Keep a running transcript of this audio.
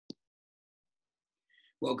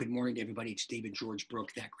Well, good morning to everybody. It's David George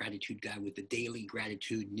Brooke, that gratitude guy with the daily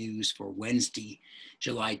gratitude news for Wednesday,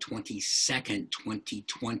 July 22nd,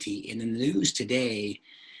 2020. And in the news today,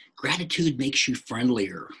 gratitude makes you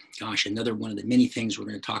friendlier. Gosh, another one of the many things we're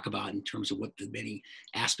going to talk about in terms of what the many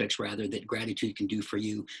aspects, rather, that gratitude can do for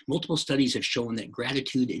you. Multiple studies have shown that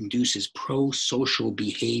gratitude induces pro-social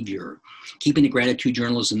behavior. Keeping a gratitude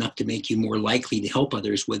journal is enough to make you more likely to help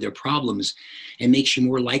others with their problems and makes you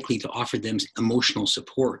more likely to offer them emotional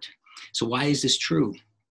support. So why is this true?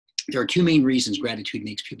 There are two main reasons gratitude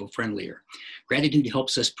makes people friendlier. Gratitude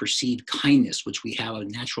helps us perceive kindness, which we have a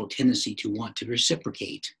natural tendency to want to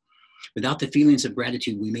reciprocate. Without the feelings of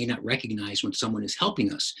gratitude, we may not recognize when someone is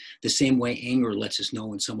helping us, the same way anger lets us know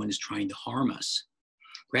when someone is trying to harm us.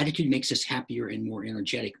 Gratitude makes us happier and more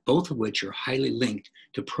energetic, both of which are highly linked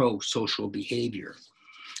to pro-social behavior.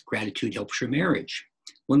 Gratitude helps your marriage.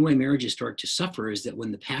 One way marriages start to suffer is that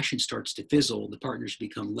when the passion starts to fizzle, the partners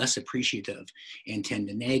become less appreciative and tend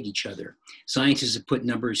to nag each other. Scientists have put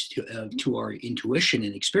numbers to our intuition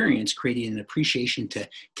and experience, creating an appreciation to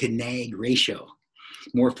nag ratio,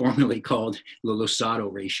 more formally called the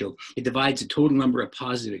Losado ratio. It divides the total number of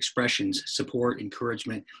positive expressions, support,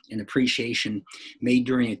 encouragement, and appreciation made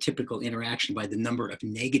during a typical interaction by the number of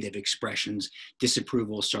negative expressions,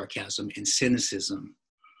 disapproval, sarcasm, and cynicism.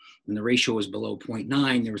 When the ratio was below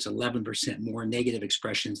 0.9, there was 11% more negative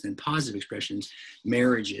expressions than positive expressions.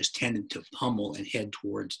 Marriages tended to pummel and head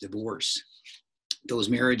towards divorce. Those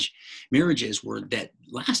marriages that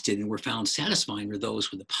lasted and were found satisfying were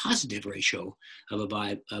those with a positive ratio of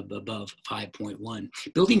above 5.1.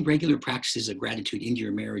 Building regular practices of gratitude into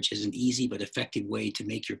your marriage is an easy but effective way to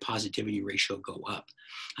make your positivity ratio go up.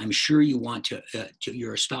 I'm sure you want to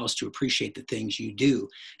your spouse to appreciate the things you do.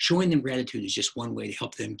 Showing them gratitude is just one way to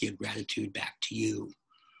help them give gratitude back to you.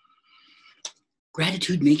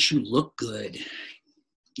 Gratitude makes you look good.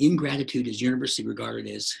 Ingratitude is universally regarded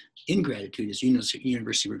as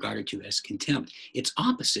contempt. Its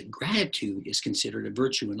opposite, gratitude, is considered a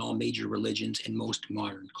virtue in all major religions and most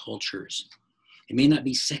modern cultures. It may not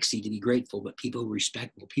be sexy to be grateful, but people will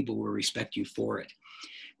respect you for it.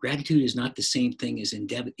 Gratitude is not the same thing as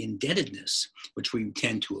indebtedness, which we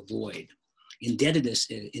tend to avoid. Indebtedness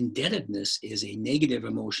is a negative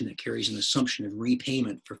emotion that carries an assumption of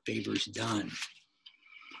repayment for favors done.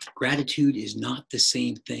 Gratitude is not the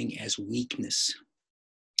same thing as weakness.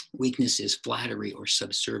 Weakness is flattery or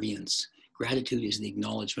subservience. Gratitude is the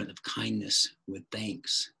acknowledgement of kindness with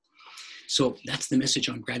thanks. So that's the message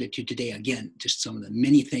on gratitude today. Again, just some of the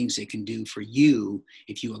many things it can do for you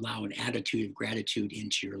if you allow an attitude of gratitude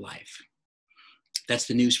into your life. That's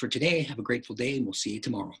the news for today. Have a grateful day, and we'll see you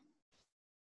tomorrow.